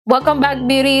Welcome back,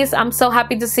 beauties. I'm so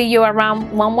happy to see you around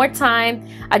one more time.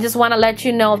 I just want to let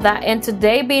you know that in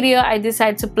today's video I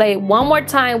decided to play one more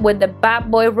time with the bad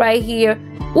boy right here.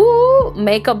 Ooh,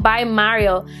 Makeup by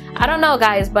Mario. I don't know,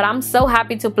 guys, but I'm so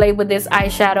happy to play with this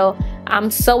eyeshadow.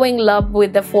 I'm so in love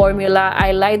with the formula.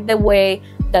 I like the way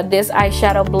that this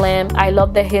eyeshadow blend. I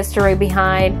love the history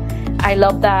behind. I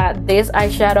love that this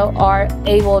eyeshadow are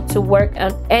able to work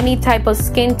on any type of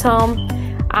skin tone.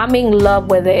 I'm in love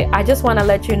with it. I just want to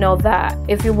let you know that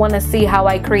if you want to see how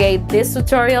I create this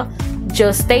tutorial,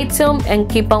 just stay tuned and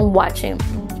keep on watching.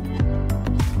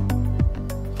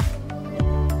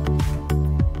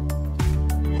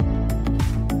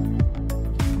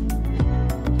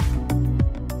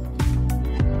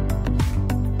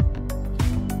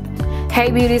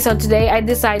 Hey beauty, so today I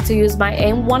decided to use my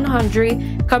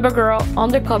M100 CoverGirl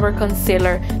Undercover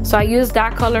Concealer. So I use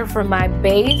that color for my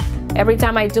base. Every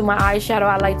time I do my eyeshadow,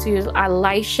 I like to use a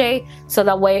light shade so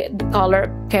that way the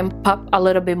color can pop a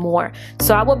little bit more.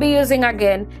 So I will be using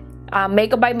again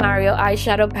Makeup by Mario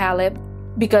eyeshadow palette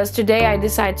because today I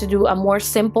decided to do a more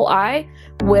simple eye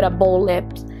with a bold lip.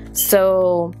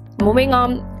 So moving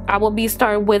on, I will be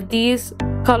starting with this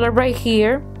color right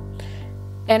here.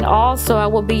 And also I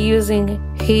will be using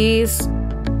his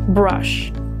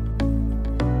brush.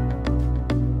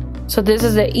 So this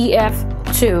is the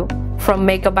EF2 from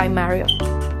Makeup by Mario.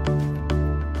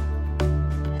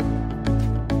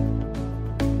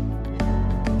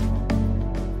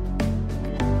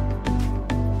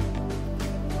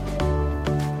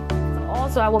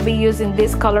 Also I will be using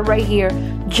this color right here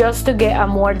just to get a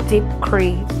more deep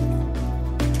crease.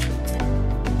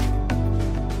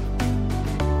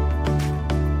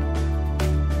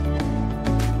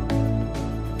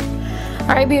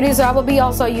 Alright beauties, so I will be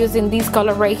also using this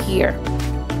color right here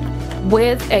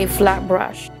with a flat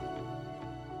brush.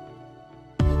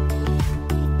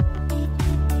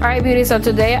 Alright beauties, so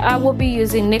today I will be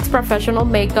using NYX Professional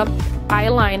Makeup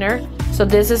eyeliner. So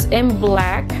this is in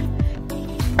black.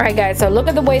 Alright guys, so look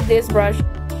at the way this brush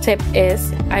tip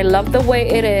is. I love the way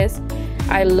it is.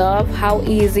 I love how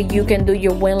easy you can do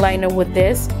your wing liner with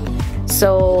this.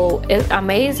 So it's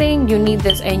amazing. You need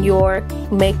this in your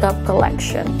makeup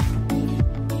collection.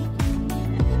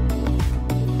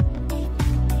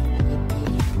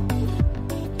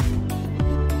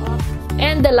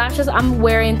 And the lashes I'm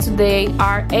wearing today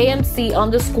are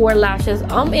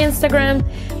AMC_lashes on Instagram.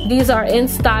 These are in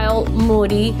style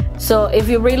Moody. So if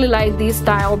you really like this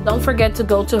style, don't forget to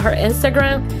go to her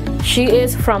Instagram. She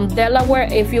is from Delaware.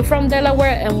 If you're from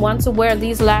Delaware and want to wear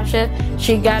these lashes,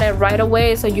 she got it right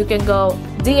away. So you can go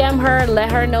DM her,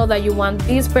 let her know that you want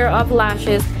this pair of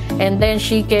lashes, and then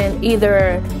she can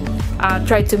either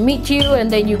try to meet you and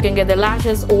then you can get the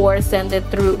lashes or send it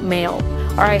through mail.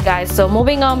 Alright guys, so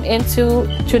moving on into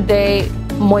today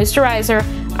moisturizer,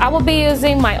 I will be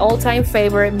using my all-time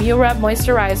favorite Murad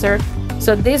moisturizer.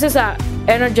 So this is a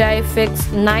Energy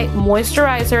Fix Night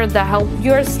Moisturizer that helps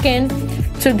your skin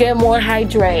to get more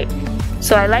hydrated.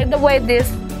 So I like the way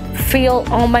this feel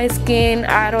on my skin.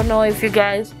 I don't know if you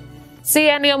guys see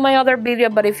any of my other video,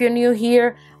 but if you're new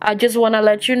here, I just want to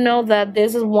let you know that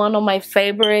this is one of my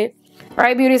favorite.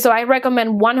 Alright beauty, so I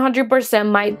recommend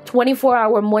 100% my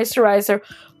 24-hour moisturizer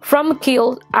from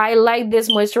Kiehl's. I like this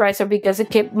moisturizer because it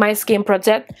keeps my skin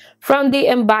protected from the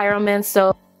environment.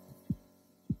 So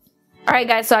alright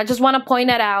guys, so I just want to point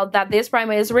it out that this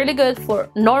primer is really good for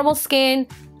normal skin,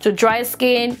 to dry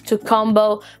skin, to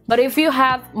combo. But if you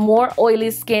have more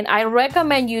oily skin, I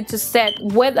recommend you to set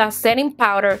with a setting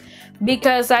powder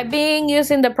because I've been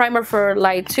using the primer for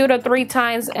like 2 to 3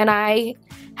 times and I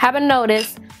haven't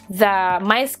noticed that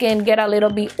my skin get a little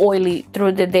bit oily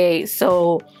through the day.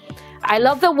 So I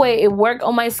love the way it works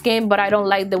on my skin, but I don't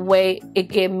like the way it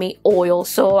gave me oil.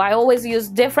 So I always use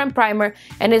different primer,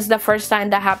 and it's the first time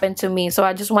that happened to me. So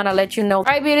I just want to let you know.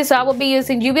 Alright beauty, so I will be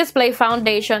using UV Display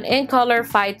foundation in color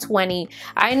 520.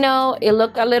 I know it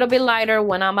looked a little bit lighter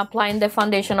when I'm applying the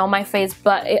foundation on my face,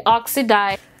 but it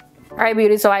oxidized. Alright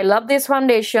beauty, so I love this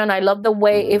foundation. I love the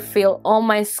way it feels on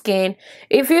my skin.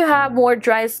 If you have more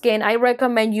dry skin, I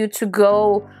recommend you to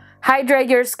go hydrate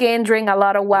your skin, drink a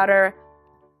lot of water,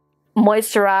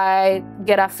 moisturize,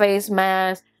 get a face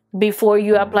mask before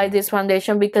you apply this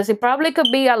foundation because it probably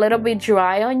could be a little bit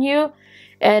dry on you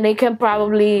and it can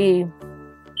probably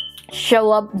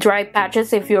show up dry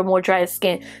patches if you're more dry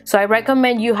skin. So I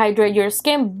recommend you hydrate your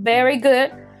skin very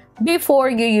good before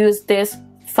you use this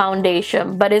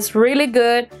foundation, but it's really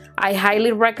good. I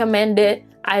highly recommend it.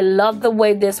 I love the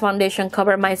way this foundation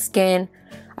cover my skin.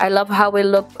 I love how it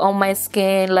looked on my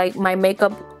skin. Like my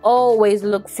makeup always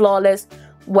look flawless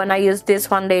when I use this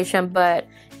foundation, but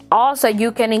also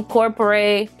you can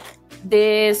incorporate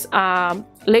this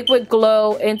liquid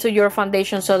glow into your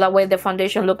foundation, so that way the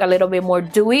foundation look a little bit more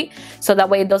dewy, so that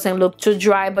way it doesn't look too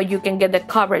dry, but you can get the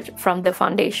coverage from the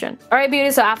foundation. All right,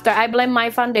 beauty, so after I blend my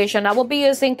foundation, I will be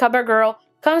using CoverGirl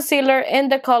concealer in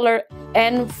the color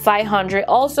N500.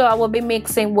 Also, I will be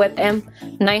mixing with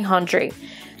M900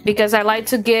 because I like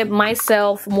to give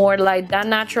myself more like that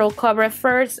natural cover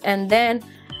first, and then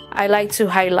I like to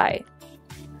highlight.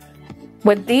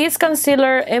 With this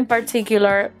concealer in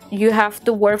particular, you have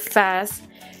to work fast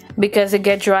because it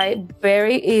gets dry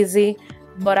very easy,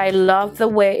 but I love the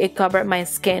way it covered my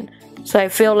skin. So I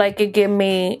feel like it gave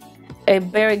me a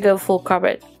very good full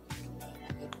coverage.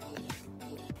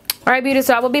 Alright, beauty,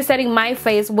 so I will be setting my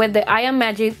face with the I Am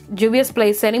Magic Juvia's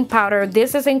Place setting powder.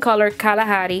 This is in color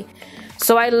Kalahari.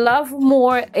 So I love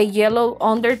more a yellow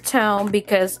undertone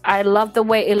because I love the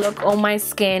way it look on my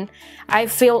skin. I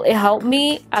feel it helped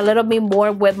me a little bit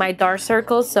more with my dark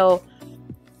circles, so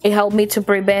it helped me to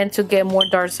prevent to get more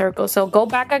dark circles. So go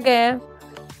back again,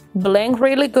 blend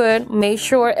really good, make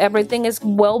sure everything is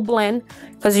well blend,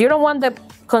 because you don't want the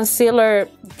concealer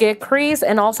get crease,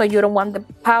 and also you don't want the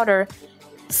powder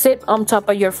sit on top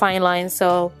of your fine line.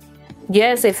 So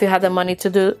yes, if you have the money to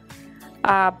do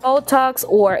Botox,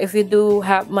 or if you do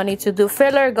have money to do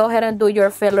filler, go ahead and do your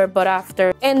filler, but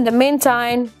after. In the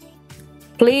meantime,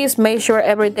 please make sure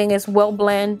everything is well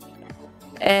blend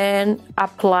and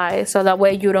apply, so that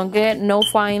way you don't get no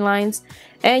fine lines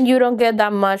and you don't get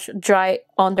that much dry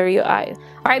under your eye.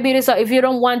 Alright, beauty, so if you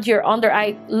don't want your under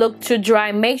eye look too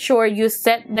dry, make sure you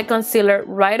set the concealer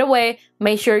right away.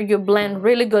 Make sure you blend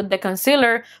really good the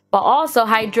concealer, but also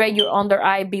hydrate your under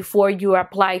eye before you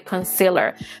apply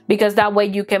concealer, because that way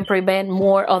you can prevent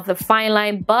more of the fine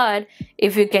line. But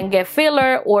if you can get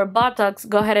filler or Botox,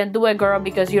 go ahead and do it, girl,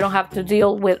 because you don't have to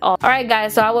deal with all. Alright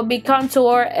guys, so I will be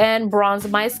contour and bronze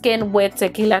my skin with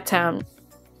Tequila Town.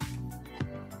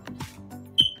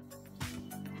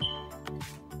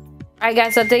 Alright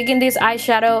guys, so taking this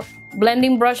eyeshadow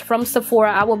blending brush from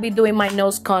Sephora, I will be doing my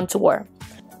nose contour.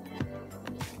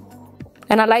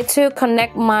 And I like to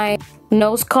connect my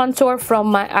nose contour from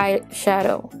my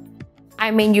eyeshadow.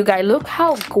 I mean, you guys, look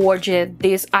how gorgeous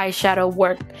this eyeshadow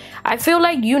worked. I feel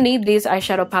like you need this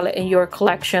eyeshadow palette in your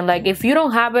collection. Like, if you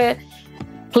don't have it,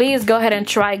 please go ahead and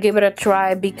give it a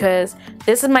try, because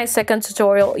this is my second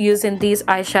tutorial using this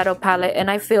eyeshadow palette,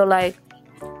 and I feel like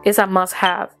it's a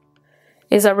must-have.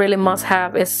 It's a really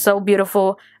must-have. It's so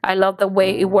beautiful. I love the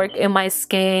way it worked in my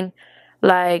skin.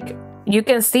 Like, you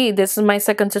can see this is my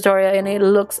second tutorial and it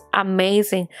looks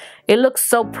amazing. It looks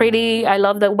so pretty. I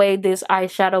love the way this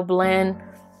eyeshadow blend,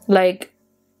 like,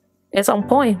 it's on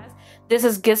point. This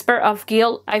is Gisper of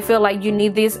Guild. I feel like you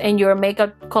need this in your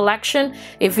makeup collection.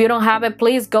 If you don't have it,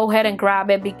 please go ahead and grab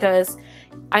it, because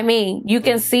I mean, you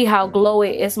can see how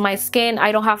glowy is my skin.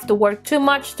 I don't have to work too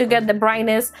much to get the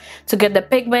brightness, to get the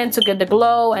pigment, to get the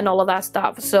glow and all of that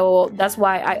stuff. So that's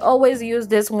why I always use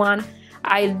this one.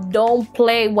 I don't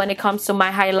play when it comes to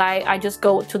my highlight. I just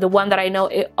go to the one that I know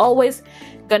it always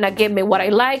gonna give me what I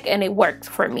like, and it works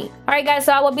for me. Alright guys,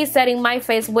 so I will be setting my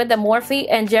face with the Morphe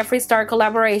and Jeffree Star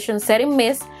collaboration setting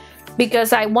mist,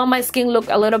 because I want my skin look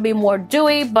a little bit more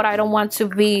dewy, but I don't want to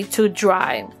be too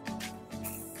dry.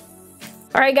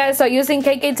 Alright guys, so using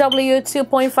KKW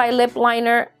 2.5 lip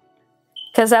liner,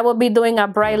 because I will be doing a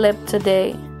bright lip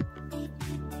today.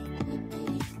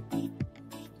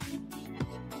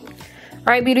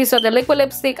 Alright beauty, so the liquid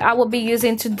lipstick I will be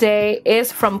using today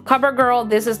is from CoverGirl.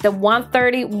 This is the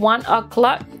 130 1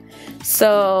 o'clock.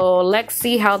 So let's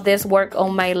see how this works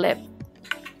on my lip.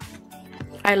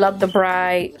 I love the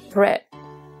bright red.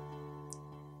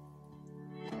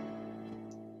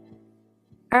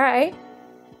 Alright.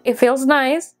 It feels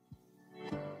nice.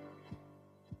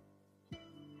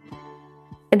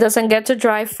 It doesn't get to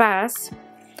dry fast.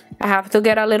 I have to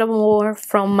get a little more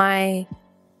from my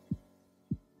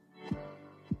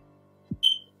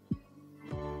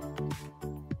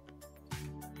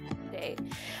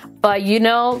But you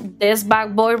know, this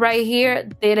bad boy right here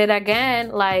did it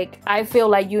again. Like, I feel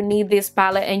like you need this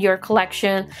palette in your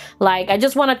collection. Like, I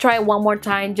just want to try it one more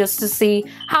time just to see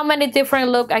how many different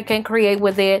looks I can create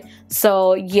with it.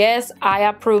 So yes, I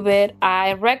approve it.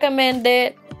 I recommend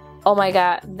it. Oh my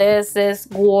god, this is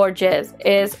gorgeous.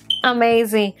 It's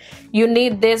amazing. You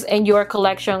need this in your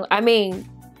collection. I mean,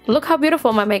 look how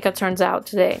beautiful my makeup turns out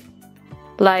today.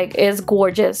 Like, it's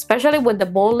gorgeous, especially with the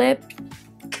bold lip.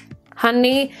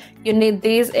 Honey, you need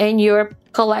these in your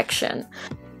collection.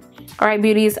 Alright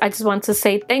beauties, I just want to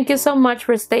say thank you so much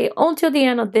for staying until the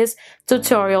end of this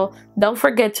tutorial. Don't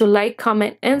forget to like,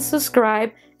 comment, and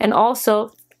subscribe, and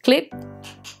also click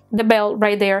the bell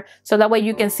right there so that way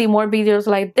you can see more videos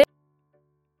like this.